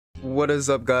What is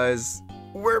up, guys?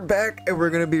 We're back and we're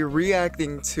gonna be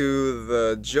reacting to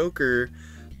the Joker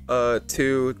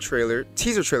 2 trailer,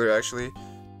 teaser trailer actually,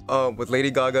 with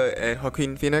Lady Gaga and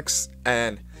Joaquin Phoenix,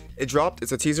 and it dropped.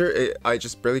 It's a teaser. I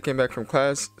just barely came back from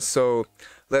class, so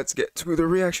let's get to the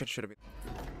reaction. Should have been.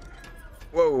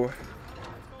 Whoa.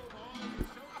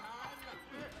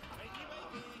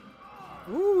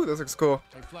 Ooh, this looks cool.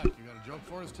 Hey Fleck, you got a joke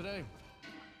for us today?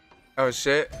 Oh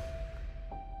shit.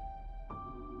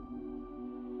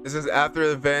 This is after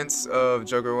the events of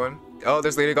Joker 1. Oh,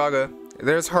 there's Lady Gaga.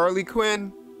 There's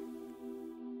harleyquinn.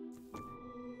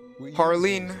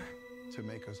 Harleen. To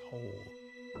make us whole.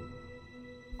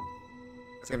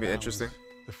 It's gonna be interesting.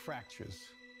 The fractures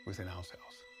within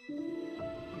ourselves.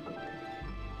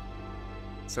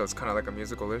 So it's kind of like a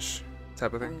musical-ish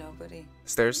type of thing. I'm nobody.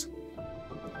 Stairs.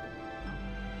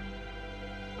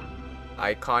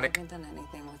 I Iconic. haven't done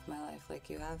anything with my life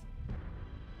like you have.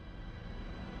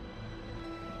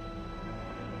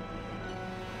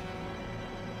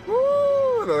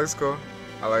 Woo! That looks cool.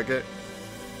 I like it.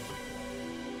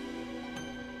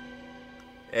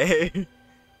 Hey.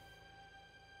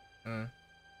 Let's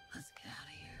get out of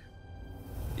here.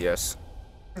 Yes.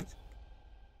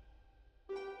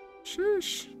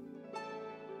 Sheesh.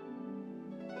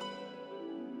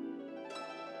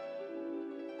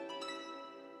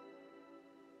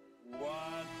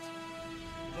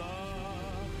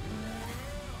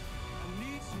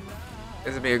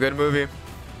 This would be a good movie.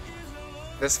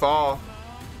 This fall.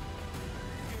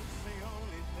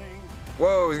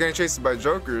 Whoa, he's getting chased by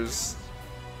Jokers.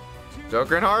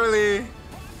 Joker and Harley.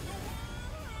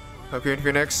 Joaquin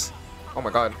Phoenix. Oh my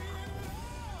god.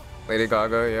 Lady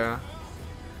Gaga, yeah.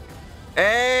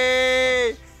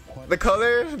 Hey! The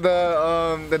color,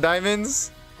 the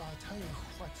diamonds. I'll tell you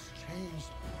what's changed.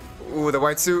 Ooh, the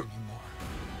white suit.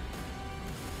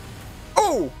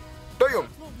 Oh! Damn!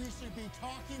 What we should be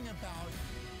talking about.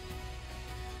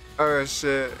 Oh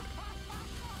shit.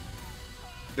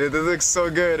 Dude, this looks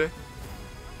so good.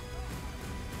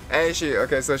 Hey,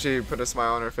 okay, so she put a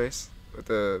smile on her face with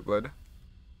the blood.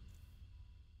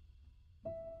 I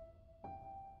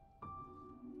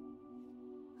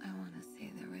want to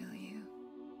see the real you.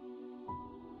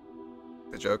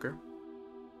 The Joker.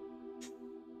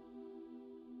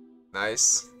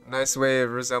 Nice. Nice way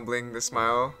of resembling the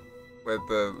smile with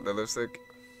the lipstick.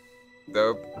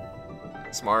 Dope.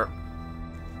 Smart.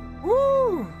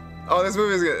 Woo! Oh, this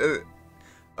movie is good.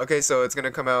 Okay, so it's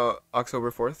gonna come out October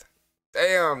 4th.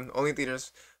 Damn! Only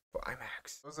theaters for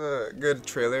IMAX. It was a good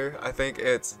trailer. I think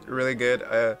it's really good.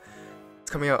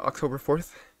 It's coming out October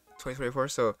 4th, 2024,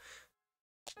 so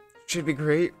should be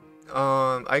great.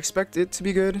 I expect it to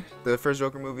be good. The first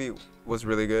Joker movie was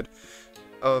really good.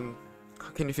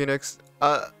 Joaquin Phoenix,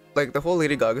 like the whole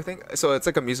Lady Gaga thing. So it's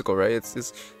like a musical, right?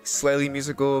 It's slightly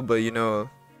musical, but you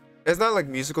know, it's not like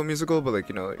musical, but like,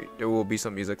 you know, there will be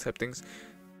some music type things.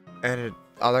 And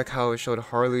I like how it showed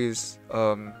Harley's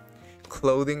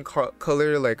clothing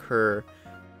color, like her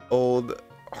old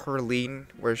Harleen,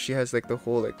 where she has like the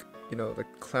whole, like, you know, the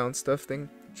clown stuff thing.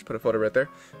 Just put a photo right there.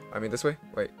 I mean this way.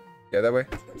 Wait. Yeah, that way.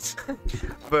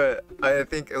 But I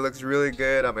think it looks really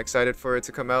good. I'm excited for it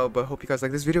to come out. But hope you guys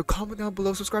like this video. Comment down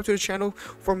below. Subscribe to the channel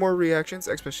for more reactions,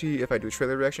 especially if I do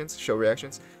trailer reactions, show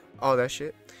reactions, all that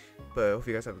shit. But hope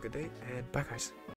you guys have a good day, and bye guys.